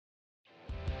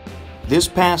This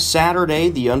past Saturday,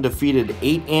 the undefeated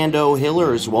 8-0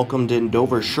 Hillers welcomed in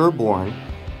Dover Sherborne.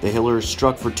 The Hillers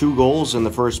struck for 2 goals in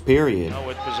the first period.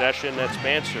 With possession, that's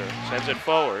Manser. Sends it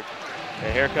forward.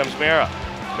 And here comes Mara.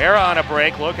 Mara on a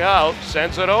break, look out.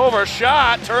 Sends it over,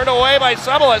 shot, turned away by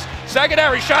Subelis.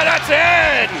 Secondary shot, that's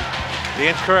in!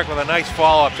 Dan Kirk with a nice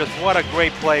follow-up. Just what a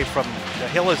great play from the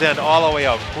Hillers end all the way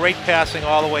out. Great passing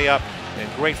all the way up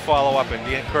and great follow-up. And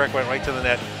Dan Kirk went right to the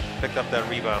net, picked up that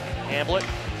rebound. Hamblett.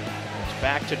 It's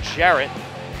back to Jarrett.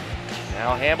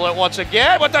 Now Hamblett once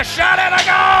again with the shot and a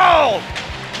goal!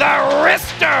 The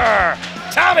wrister!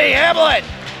 Tommy Hamblett!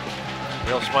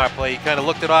 Real smart play. He kind of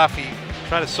looked it off. He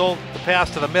tried to sold the pass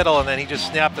to the middle and then he just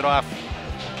snapped it off.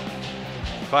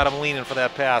 Caught him leaning for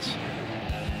that pass.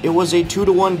 It was a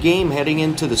 2-1 game heading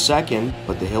into the second,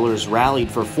 but the Hillers rallied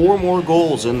for 4 more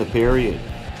goals in the period.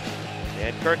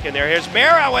 And Kirk in there. Here's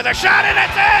Mara with a shot and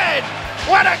it's in!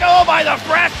 What a goal by the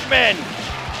freshman!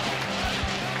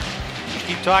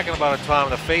 You keep talking about it,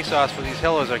 Tom. The face-offs for these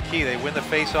Hillers are key. They win the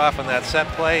face-off in that set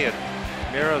play, and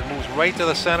Mara moves right to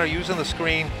the center using the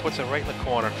screen, puts it right in the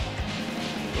corner.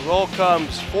 The goal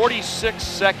comes 46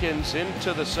 seconds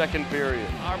into the second period.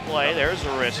 Our play, there's the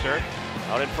wrister.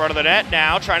 Out in front of the net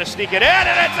now, trying to sneak it in,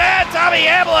 and it's in! Tommy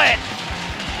Hamblett!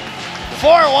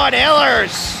 4-1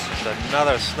 Hillers! It's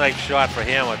another snipe shot for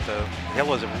Hamlet. The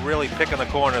Hillers are really picking the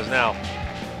corners now.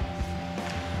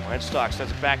 Weinstock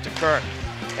sends it back to Kirk.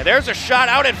 And there's a shot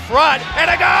out in front, and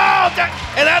a goal!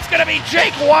 And that's going to be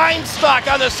Jake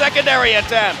Weinstock on the secondary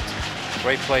attempt.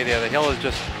 Great play there. The Hillers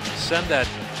just send that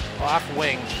off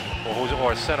wing,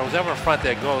 or center, who's ever in front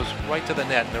there goes right to the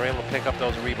net, and they're able to pick up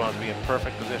those rebounds, be in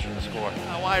perfect position to score.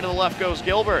 Now wide to the left goes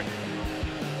Gilbert.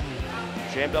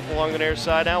 Jammed up along the near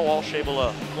side now. Walsh able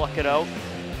to pluck it out.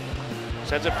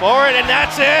 Sends it forward, and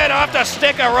that's in off the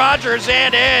stick of Rogers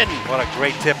and in. What a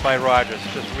great tip by Rogers.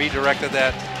 Just redirected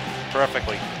that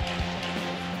perfectly.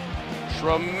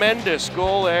 Tremendous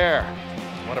goal there.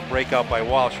 What a breakout by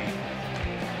Walsh.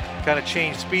 He kind of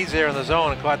changed speeds there in the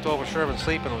zone and caught Dover Sherborne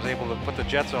sleeping and was able to put the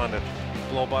Jets on to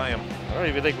blow by him. I don't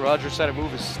even think Rogers had to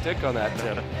move his stick on that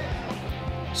tip.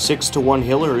 6-1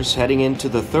 Hillers heading into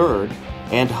the third,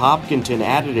 and Hopkinton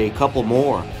added a couple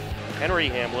more. Henry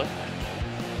Hamblett.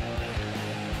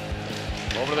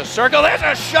 Over to the circle, there's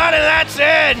a shot and that's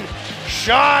in!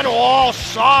 Sean Walsh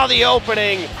saw the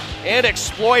opening and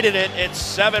exploited it. It's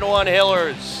 7-1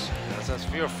 Hillers. That's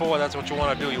if you're a forward, that's what you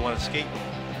want to do. You want to skate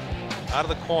out of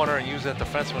the corner and use that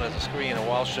defenseman as a screen, and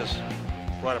Walsh just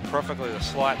brought it perfectly to the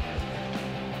slot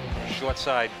on the short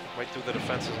side, right through the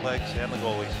defense's legs and the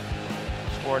goalies.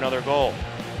 Score another goal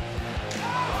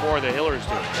before the Hillers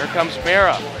do. Here comes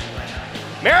Mara.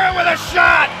 Mara with a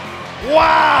shot!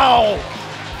 Wow!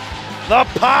 The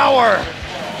power!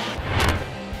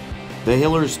 The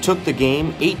Hillers took the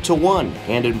game 8-1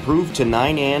 and improved to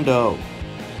 9-0.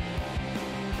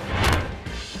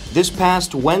 This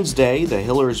past Wednesday, the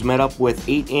Hillers met up with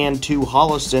 8-2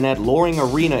 Holliston at Loring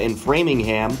Arena in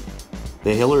Framingham.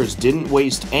 The Hillers didn't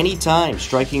waste any time,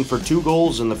 striking for 2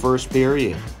 goals in the first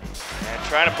period. And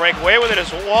trying to break away with it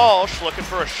is Walsh, looking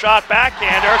for a shot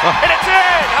backhander, and it's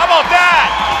in! How about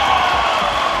that?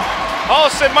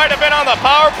 Holliston might have been on the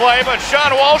power play, but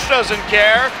Sean Walsh doesn't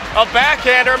care. A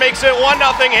backhander makes it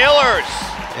 1-0 Hillers.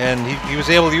 And he was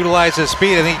able to utilize his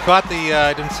speed. I think he caught the,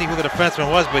 I didn't see who the defenseman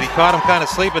was, but he caught him kind of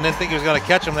sleeping, didn't think he was going to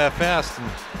catch him that fast.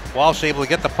 And Walsh able to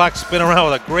get the puck, spin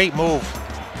around with a great move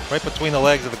right between the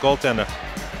legs of the goaltender.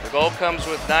 The goal comes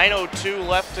with 9:02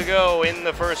 left to go in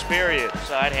the first period.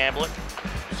 Side Hamblett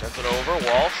sends it over,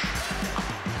 Walsh.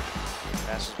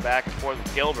 Passes back and forth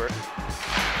with Gilbert.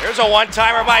 Here's a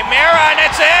one-timer by Mara, and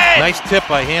it's in! Nice tip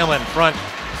by Hamlin in front.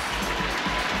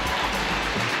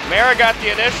 Mara got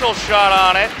the initial shot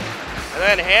on it, and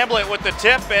then Hamblett with the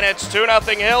tip, and it's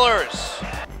 2-0 Hillers.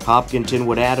 Hopkinton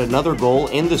would add another goal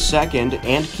in the second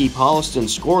and keep Holliston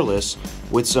scoreless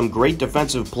with some great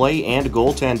defensive play and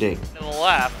goaltending. To the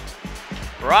left,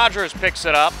 Rogers picks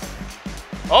it up.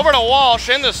 Over to Walsh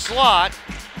in the slot.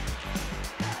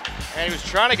 And he was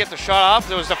trying to get the shot off.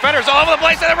 There was defenders all over the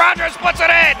place, and then Rogers puts it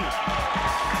in!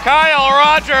 Kyle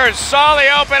Rogers saw the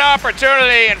open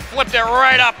opportunity and flipped it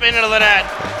right up into the net.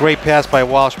 Great pass by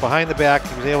Walsh behind the back.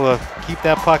 He was able to keep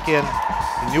that puck in.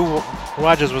 He knew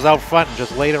Rogers was out front and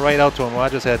just laid it right out to him.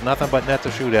 Rogers had nothing but net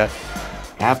to shoot at.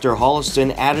 After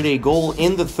Holliston added a goal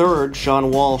in the third,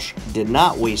 Sean Walsh did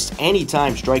not waste any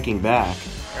time striking back.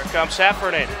 Here comes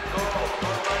Heffernan.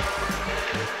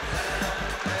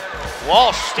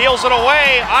 Walsh steals it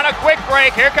away on a quick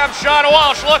break. Here comes Sean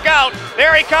Walsh. Look out.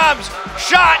 There he comes.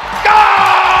 Shot.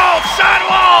 Goal! Sean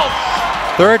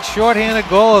Walsh! Third shorthanded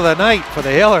goal of the night for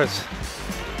the Hillers.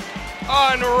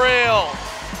 Unreal.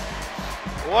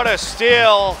 What a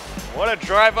steal, what a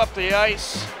drive up the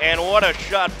ice, and what a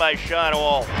shot by Sean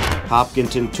Wall.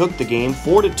 Hopkinton took the game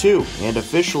 4-2 and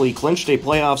officially clinched a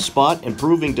playoff spot,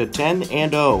 improving to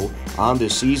 10-0 on the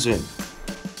season.